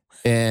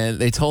 And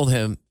they told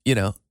him,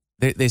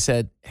 they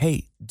said,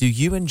 hey, do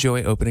you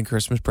enjoy opening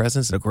Christmas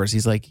presents? And of course,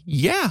 he's like,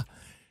 yeah.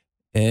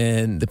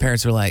 And the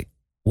parents were like,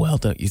 Well,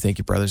 don't you think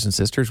your brothers and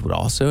sisters would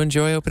also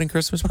enjoy opening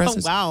Christmas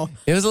presents? Oh, wow.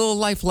 It was a little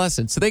life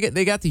lesson. So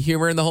they got the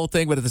humor in the whole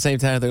thing, but at the same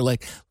time, they're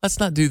like, let's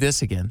not do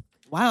this again.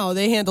 Wow,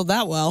 they handled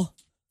that well.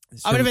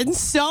 I would have been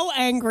so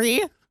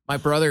angry.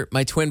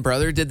 My twin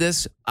brother did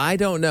this. I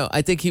don't know.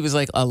 I think he was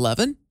like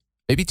 11,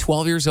 maybe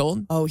 12 years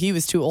old. Oh, he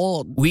was too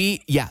old.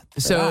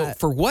 So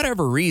for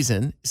whatever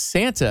reason,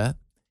 Santa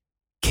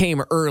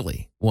came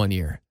early one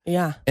year.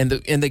 Yeah. And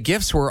the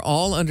gifts were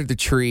all under the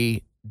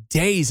tree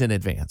days in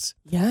advance.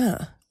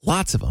 Yeah.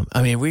 Lots of them.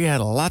 I mean, we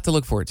had a lot to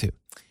look forward to.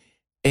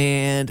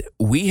 And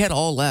we had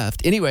all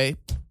left. Anyway,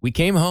 we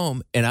came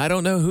home, and I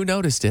don't know who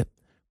noticed it,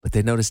 but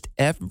they noticed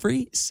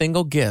every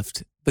single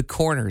gift, the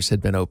corners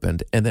had been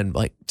opened and then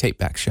like taped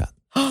back shut.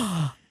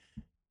 And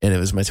it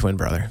was my twin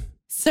brother.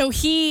 So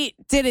he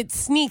did it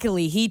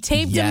sneakily. He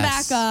taped him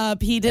back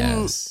up. He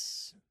didn't.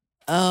 Yes.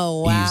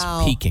 Oh, wow. He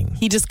was peeking.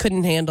 He just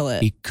couldn't handle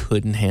it. He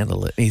couldn't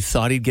handle it. He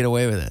thought he'd get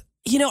away with it.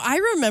 You know, I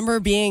remember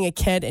being a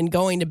kid and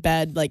going to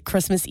bed like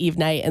Christmas Eve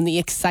night and the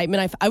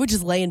excitement. I would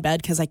just lay in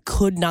bed because I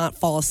could not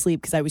fall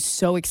asleep because I was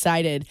so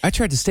excited. I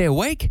tried to stay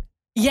awake.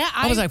 Yeah.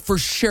 I was like, for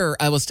sure,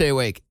 I will stay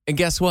awake. And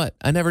guess what?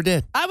 I never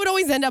did. I would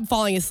always end up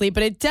falling asleep,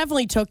 but it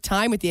definitely took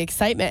time with the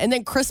excitement. And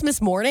then Christmas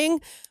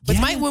morning,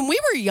 when we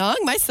were young,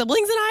 my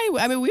siblings and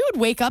I mean, we would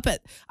wake up I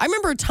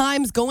remember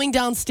times going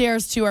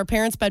downstairs to our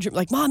parents' bedroom,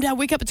 like, Mom, Dad,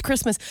 wake up, it's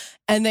Christmas.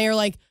 And they are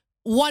like,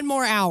 1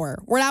 more hour.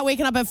 We're not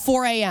waking up at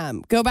 4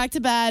 a.m. Go back to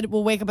bed.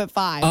 We'll wake up at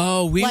 5.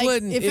 Oh, we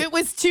wouldn't. If it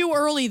was too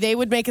early, they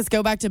would make us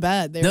go back to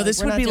bed.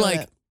 This would be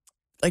like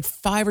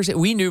 5 or 6.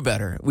 We knew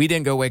better. We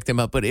didn't go wake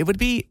them up, but it would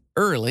be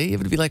early. It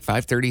would be like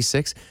 5:30,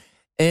 6.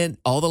 And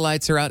all the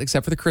lights are out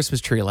except for the Christmas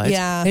tree lights.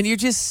 Yeah. And you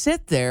just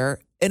sit there,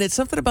 and it's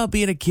something about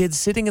being a kid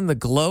sitting in the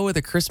glow of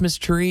the Christmas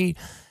tree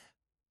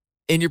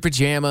in your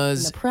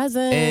pajamas. And the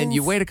presents. And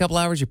you wait a couple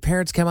hours. Your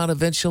parents come out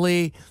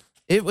eventually.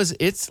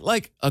 It's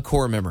like a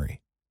core memory.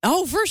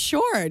 Oh, for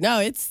sure. No,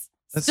 it's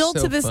That's still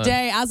so to this fun.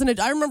 day.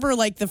 I remember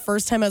like the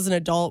first time as an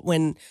adult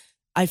when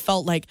I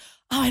felt like,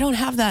 oh, I don't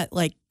have that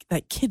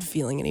kid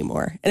feeling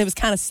anymore. And it was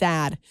kind of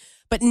sad.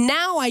 But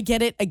now I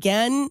get it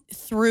again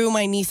through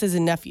my nieces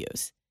and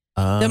nephews.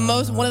 One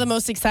of the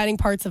most exciting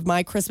parts of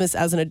my Christmas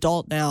as an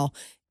adult now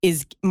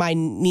is my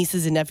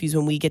nieces and nephews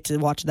when we get to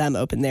watch them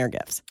open their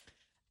gifts.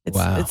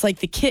 It's like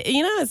the kid,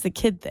 it's the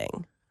kid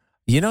thing.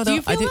 You know, do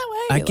you feel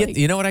that way? I get,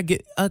 you know what I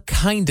get?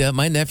 Kinda.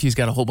 My nephew's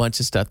got a whole bunch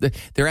of stuff.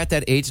 They're at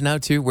that age now,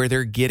 too, where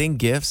they're getting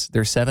gifts.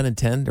 They're 7 and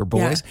 10. They're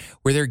boys. Yeah.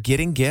 Where they're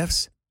getting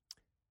gifts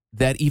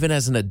that even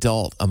as an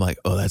adult, I'm like,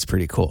 oh, that's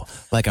pretty cool.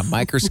 Like a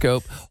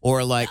microscope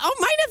or like. Oh,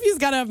 my nephew's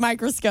got a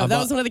microscope. That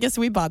was one of the gifts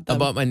we bought them. I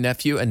bought my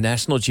nephew a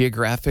National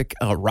Geographic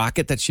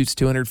rocket that shoots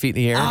 200 feet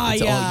in the air.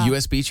 It's all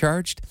USB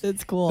charged.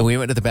 It's cool. And we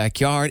went to the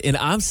backyard, and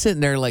I'm sitting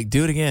there like,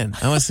 do it again.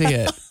 I want to see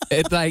it.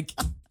 It's like.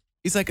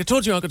 He's like, I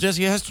told you, Uncle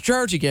Jesse, it has to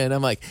charge again.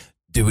 I'm like,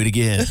 do it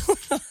again.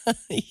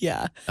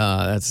 Yeah.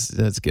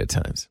 That's good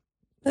times.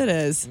 It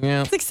is.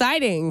 Yeah. It's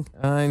exciting.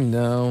 I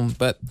know,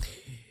 but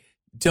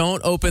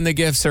don't open the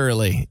gifts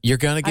early. You're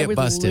going to get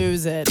busted. I would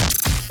lose it.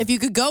 If you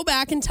could go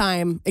back in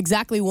time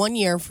exactly 1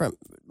 year from,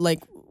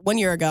 1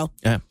 year ago,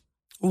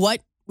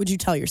 what would you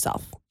tell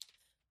yourself?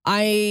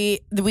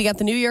 We got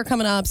the new year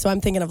coming up, so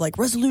I'm thinking of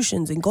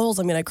resolutions and goals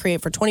I'm going to create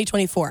for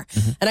 2024.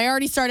 Mm-hmm. And I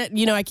already started,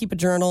 I keep a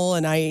journal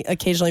and I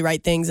occasionally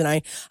write things, and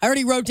I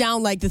already wrote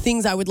down the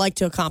things I would like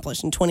to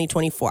accomplish in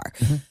 2024.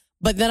 Mm-hmm.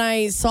 But then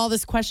I saw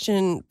this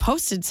question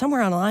posted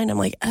somewhere online. I'm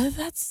like,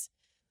 that's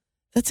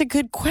a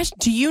good question.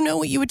 Do you know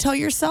what you would tell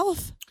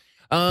yourself?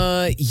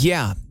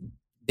 Yeah.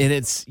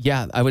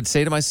 And I would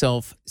say to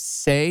myself,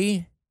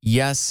 say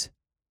yes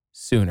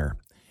sooner.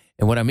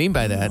 And what I mean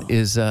by that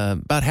is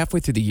about halfway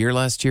through the year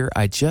last year,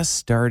 I just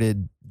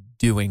started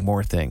doing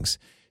more things,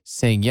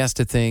 saying yes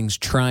to things,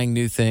 trying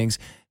new things,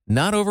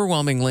 not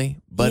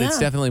overwhelmingly, but it's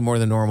definitely more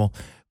than normal.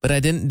 But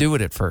I didn't do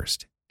it at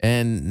first.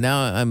 And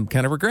now I'm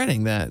kind of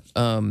regretting that.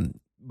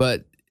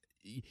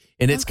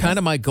 It's kind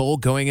of my goal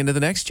going into the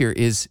next year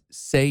is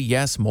say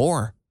yes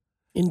more.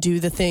 And do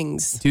the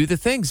things. Do the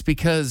things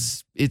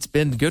because it's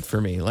been good for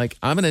me. Like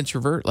I'm an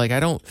introvert. Like I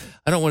don't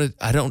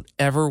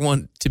ever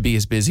want to be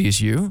as busy as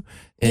you.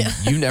 And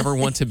you never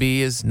want to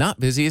be as not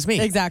busy as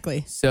me.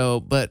 Exactly. So,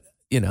 but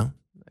I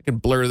can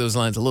blur those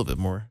lines a little bit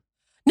more.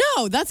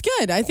 No, that's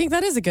good. I think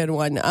that is a good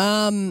one.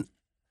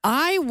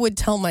 I would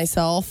tell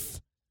myself,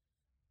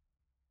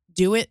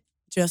 do it,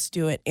 just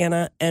do it,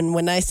 Anna. And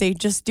when I say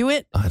just do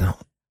it,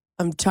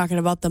 I'm talking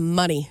about the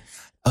money.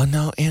 Oh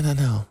no, Anna,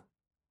 no.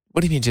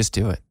 What do you mean just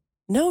do it?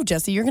 No,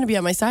 Jesse, you're going to be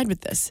on my side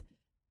with this.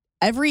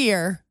 Every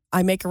year,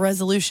 I make a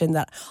resolution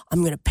that I'm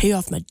going to pay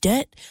off my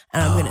debt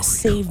and I'm going to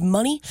save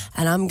money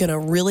and I'm going to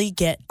really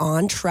get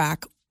on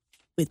track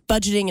with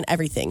budgeting and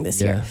everything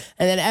this year. Yeah.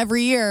 And then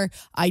every year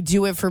I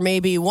do it for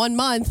maybe 1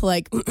 month,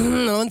 like the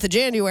month of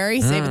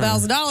January, save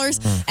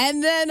 $1,000.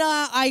 And then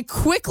I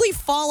quickly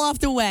fall off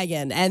the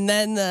wagon. And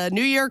then the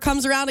new year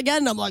comes around again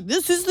and I'm like,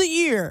 this is the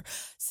year.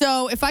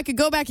 So if I could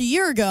go back a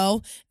year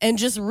ago and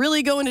just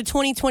really go into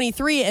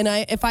 2023, and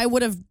if I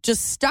would have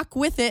just stuck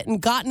with it and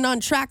gotten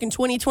on track in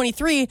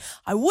 2023,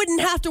 I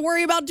wouldn't have to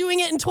worry about doing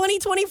it in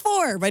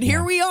 2024. But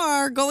here we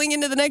are going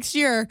into the next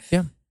year.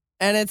 Yeah.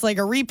 And it's like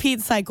a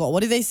repeat cycle.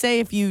 What do they say?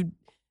 If you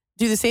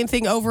do the same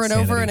thing over and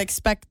over and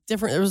expect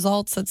different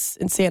results, that's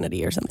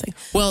insanity or something.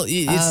 Well,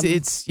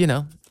 it's you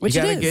know, which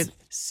you got to get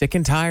sick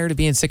and tired of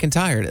being sick and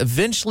tired.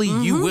 Eventually,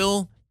 you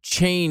will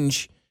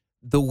change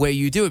the way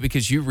you do it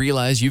because you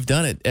realize you've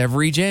done it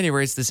every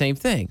January. It's the same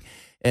thing.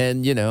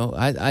 And, you know,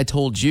 I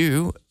told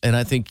you, and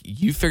I think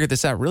you figured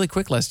this out really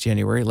quick last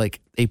January, like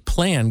a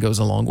plan goes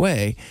a long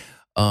way.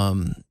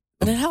 And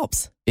it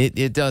helps.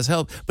 It does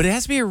help, but it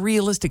has to be a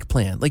realistic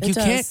plan. Like you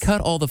can't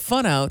cut all the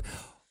fun out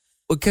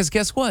because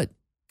guess what?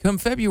 Come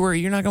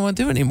February, you're not going to want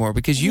to do it anymore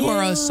because you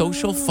are a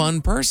social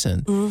fun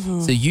person.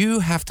 So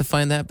you have to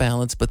find that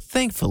balance. But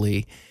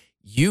thankfully,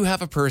 you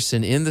have a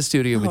person in the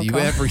studio with you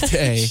every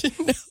day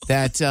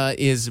that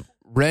is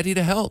ready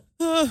to help.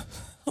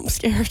 I'm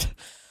scared.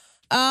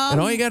 And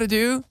all you got to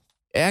do,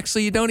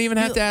 actually, you don't even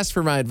have to ask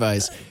for my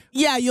advice.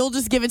 Yeah, you'll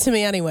just give it to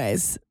me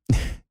anyways.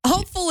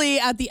 Hopefully,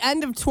 at the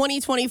end of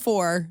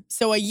 2024,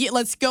 so a year,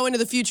 let's go into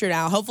the future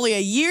now. Hopefully,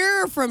 a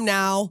year from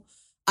now,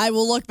 I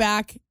will look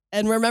back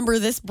and remember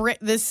this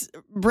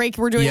break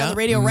we're doing on the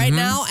radio right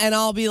now, and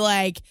I'll be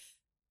like,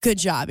 "Good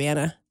job,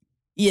 Anna.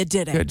 You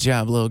did it. Good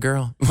job, little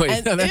girl."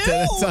 Wait, no,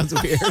 that sounds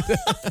weird.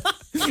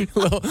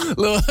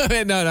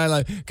 No,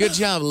 like, good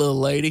job, little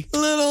lady.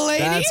 Little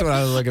lady? That's what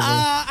I was looking for.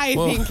 I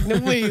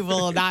think we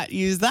will not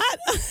use that.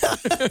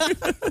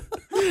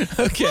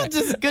 Okay.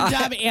 Just good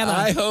job, Anna.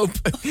 I hope.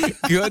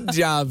 Good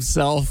job,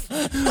 self.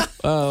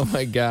 Oh,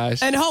 my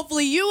gosh. And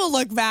hopefully you will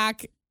look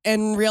back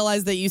and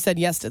realize that you said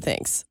yes to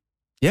things.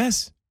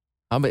 Yes.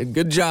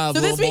 Good job,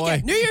 so little this boy.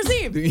 weekend, New Year's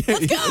Eve.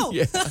 Let's go.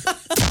 Yeah.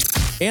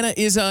 Anna,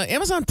 is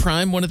Amazon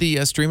Prime one of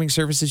the streaming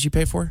services you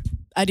pay for?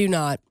 I do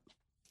not.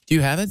 Do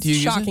you have it? Do you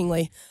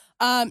Shockingly. use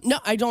it? No,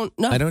 I don't.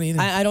 No, I don't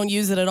either. I don't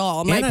use it at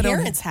all. My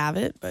parents have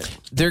it, but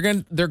they're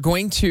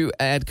going to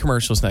add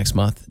commercials next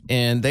month,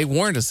 and they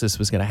warned us this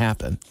was going to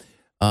happen.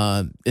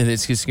 And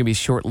it's just going to be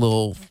short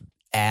little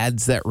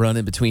ads that run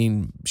in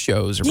between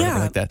shows or whatever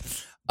like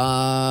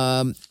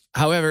that.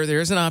 However, there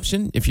is an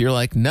option if you're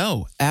like,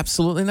 no,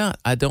 absolutely not.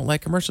 I don't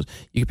like commercials.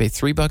 You can pay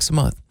 $3 a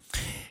month.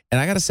 And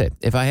I got to say,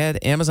 if I had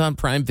Amazon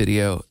Prime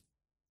Video,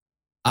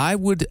 I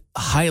would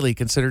highly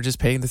consider just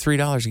paying the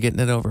 $3 and getting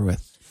it over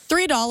with.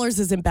 $3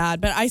 isn't bad,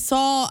 but I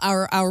saw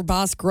our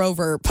boss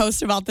Grover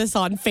post about this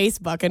on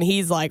Facebook, and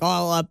he's like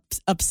all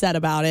upset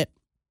about it.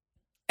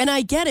 And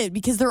I get it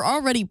because they're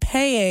already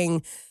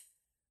paying,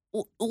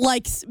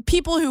 like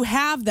people who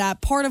have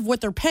that, part of what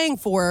they're paying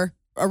for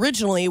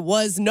originally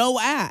was no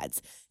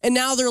ads. And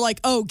now they're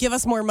like, oh, give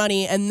us more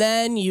money, and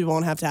then you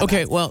won't have to have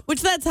ads. Well,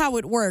 which that's how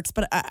it works,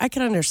 but I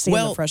can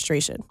understand the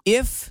frustration.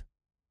 If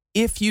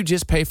you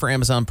just pay for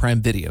Amazon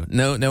Prime Video,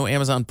 no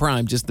Amazon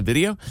Prime, just the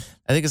video,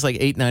 I think it's like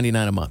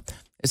 $8.99 a month.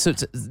 So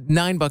it's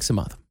 $9 a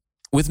month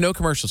with no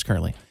commercials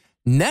currently.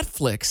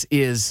 Netflix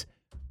is,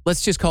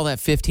 let's just call that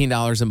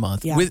 $15 a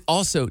month with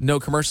also no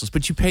commercials,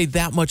 but you pay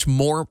that much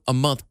more a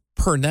month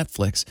per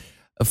Netflix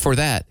for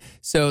that.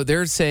 So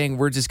they're saying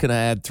we're just going to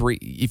add $3.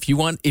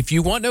 If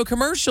you want no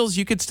commercials,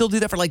 you could still do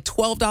that for like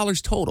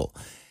 $12 total.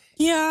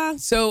 Yeah.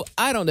 So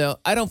I don't know.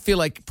 I don't feel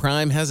like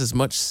Prime has as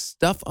much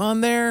stuff on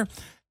there,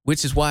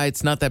 which is why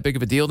it's not that big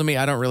of a deal to me.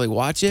 I don't really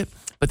watch it.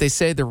 But they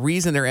say the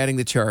reason they're adding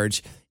the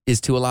charge is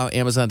to allow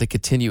Amazon to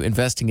continue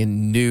investing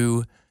in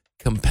new,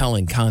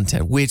 compelling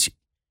content, which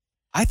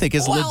I think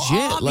is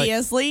legit.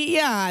 Obviously,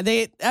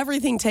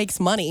 everything takes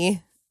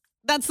money.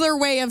 That's their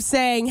way of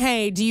saying,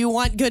 hey, do you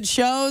want good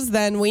shows?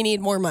 Then we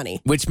need more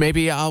money. Which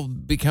maybe I'll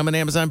become an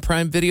Amazon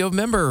Prime Video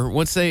member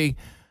once they...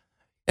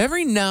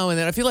 Every now and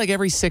then, I feel like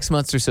every 6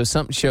 months or so,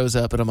 something shows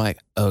up and I'm like,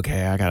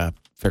 okay, I got to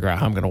figure out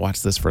how I'm going to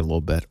watch this for a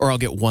little bit. Or I'll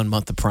get 1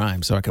 month of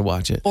Prime so I can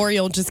watch it. Or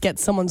you'll just get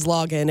someone's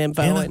login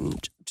info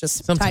and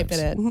just type it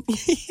in.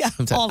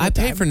 I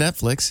pay for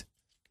Netflix.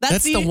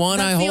 That's the one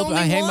I hold.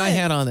 I hang my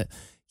hat on it.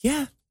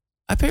 Yeah,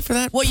 I pay for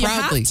that. Well,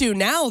 proudly. You have to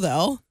now,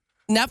 though.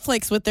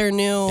 Netflix with their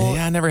new...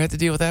 Yeah, I never had to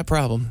deal with that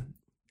problem.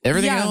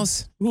 Everything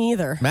else? Me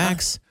either.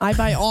 Max? I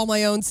buy all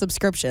my own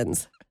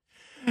subscriptions.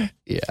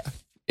 Yeah.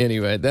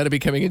 Anyway, that'll be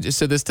coming in.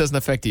 So this doesn't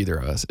affect either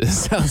of us. It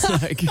sounds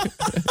like.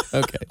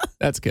 Okay,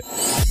 that's good.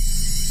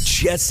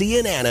 Jesse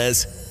and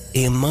Anna's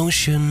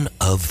emotion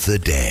of the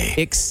day.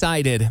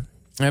 Excited.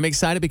 I'm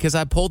excited because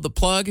I pulled the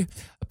plug,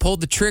 I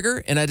pulled the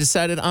trigger, and I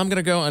decided I'm going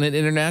to go on an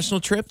international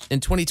trip in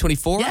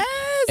 2024. Yes!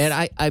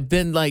 And I've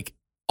been like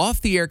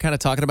off the air kind of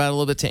talking about it a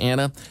little bit to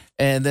Anna.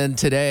 And then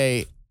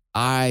today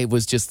I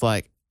was just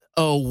like,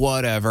 oh,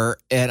 whatever.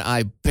 And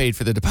I paid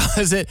for the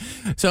deposit.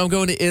 So I'm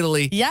going to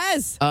Italy.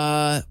 Yes.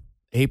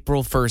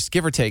 April 1st,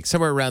 give or take,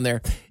 somewhere around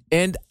there.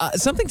 And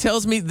something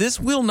tells me this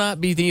will not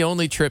be the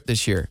only trip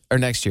this year or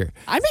next year.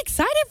 I'm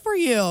excited for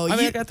you.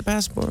 I got the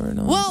passport. And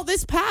all. Well,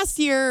 this past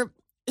year,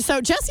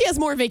 so Jesse has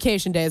more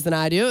vacation days than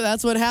I do.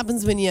 That's what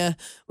happens when you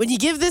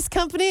give this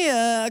company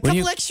a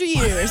couple extra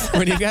years.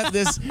 when you got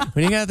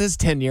this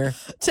tenure.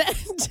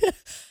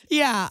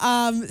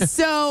 Yeah.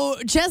 So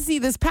Jesse,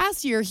 this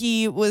past year,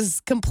 he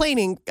was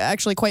complaining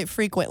actually quite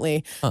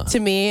frequently to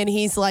me, and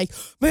he's like,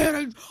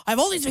 "Man, I have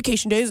all these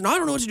vacation days, and I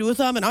don't know what to do with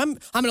them, and I'm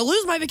going to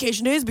lose my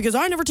vacation days because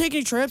I never take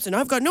any trips, and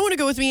I've got no one to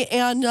go with me."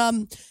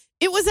 And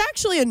it was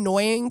actually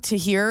annoying to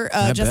hear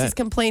Jesse's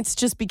complaints,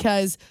 just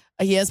because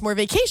he has more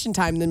vacation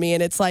time than me,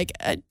 and it's like,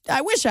 I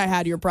wish I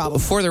had your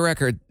problem. For the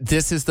record,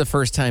 this is the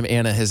first time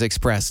Anna has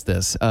expressed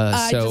this.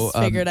 I just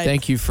figured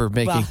thank you for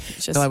making.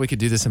 Glad we could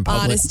do this in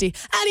public. Honesty.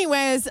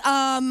 Anyways,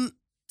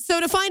 so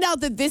to find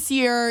out that this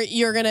year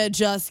you're gonna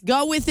just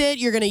go with it,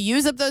 you're gonna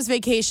use up those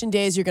vacation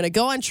days, you're gonna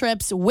go on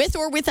trips with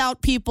or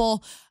without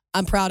people.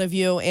 I'm proud of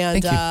you,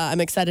 and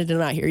I'm excited to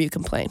not hear you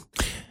complain.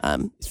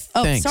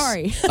 Thanks.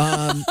 Sorry.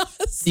 Sorry.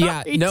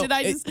 Yeah, no, did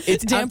I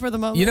just damper the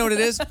moment? You know what it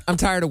is? I'm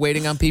tired of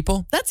waiting on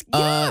people. That's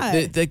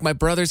like my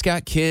brother's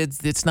got kids.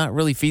 It's not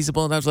really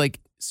feasible, and I was like,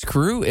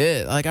 screw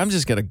it. Like, I'm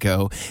just gonna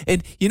go.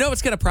 And you know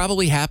what's gonna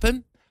probably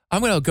happen?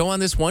 I'm gonna go on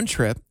this one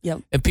trip,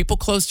 and people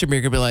close to me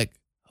are gonna be like,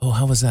 "Oh,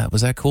 how was that?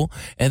 Was that cool?"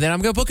 And then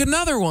I'm gonna book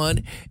another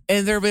one,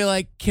 and they'll be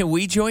like, "Can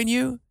we join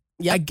you?"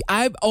 Yep.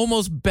 I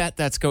almost bet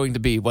that's going to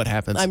be what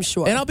happens. I'm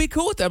sure. And I'll be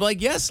cool with that. I'm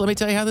like, yes, let me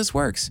tell you how this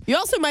works. You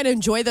also might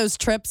enjoy those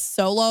trips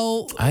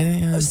solo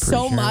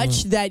so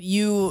much that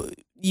you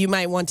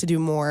might want to do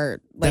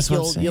more. Like,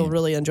 you'll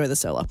really enjoy the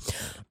solo.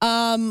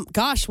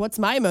 Gosh, what's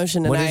my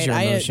emotion tonight? What is your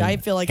emotion? I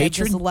feel like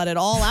Hatred? I just let it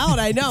all out.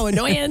 I know.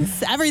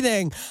 Annoyance,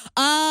 everything.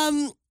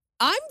 I'm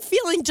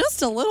feeling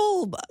just a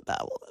little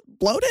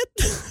bloated.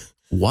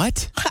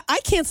 What? I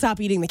can't stop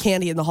eating the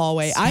candy in the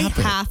hallway. I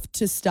have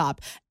to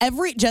stop.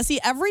 Every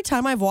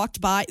time I've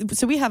walked by,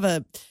 so we have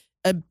a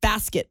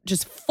basket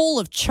just full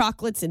of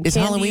chocolates and it's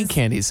candies. Halloween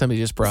candy. Somebody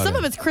just brought Some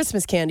of it's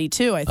Christmas candy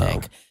too, I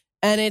think.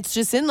 And it's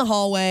just in the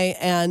hallway.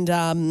 And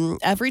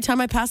every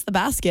time I pass the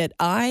basket,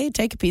 I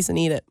take a piece and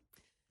eat it.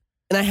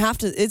 And I have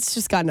to. It's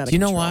just gotten out of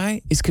control. You know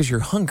why? It's because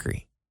you're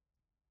hungry.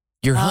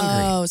 You're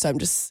hungry. Oh, so I'm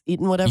just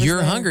eating whatever.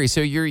 You're hungry, so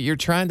you're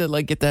trying to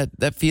like get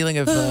that feeling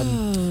of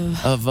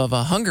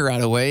a hunger out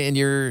of the way, and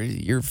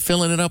you're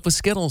filling it up with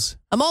Skittles.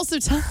 I'm also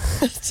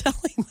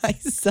telling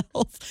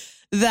myself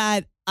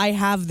that I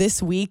have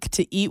this week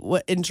to eat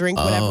and drink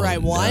whatever I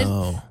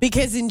want,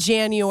 because in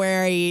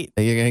January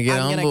you're gonna get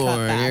on board.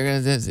 Cut back. You're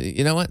gonna,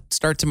 you know what?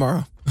 Start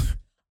tomorrow.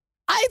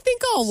 I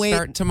think I'll wait.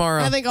 Start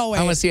tomorrow. I think I'll wait.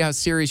 I want to see how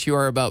serious you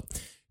are about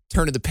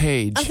turning the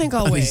page. I think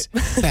I'll wait.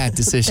 These bad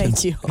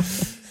decisions. Thank you.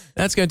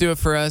 That's going to do it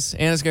for us.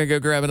 Anna's going to go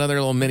grab another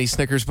little mini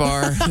Snickers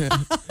bar.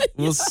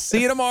 We'll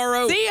see you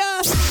tomorrow. See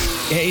ya.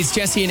 Hey, it's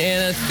Jesse and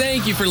Anna.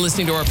 Thank you for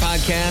listening to our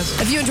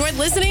podcast. If you enjoyed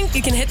listening,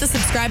 you can hit the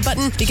subscribe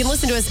button. You can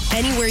listen to us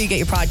anywhere you get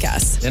your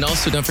podcasts. And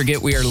also, don't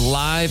forget, we are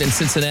live in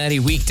Cincinnati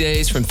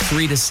weekdays from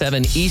 3 to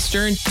 7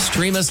 Eastern.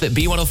 Stream us at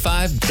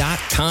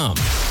B105.com.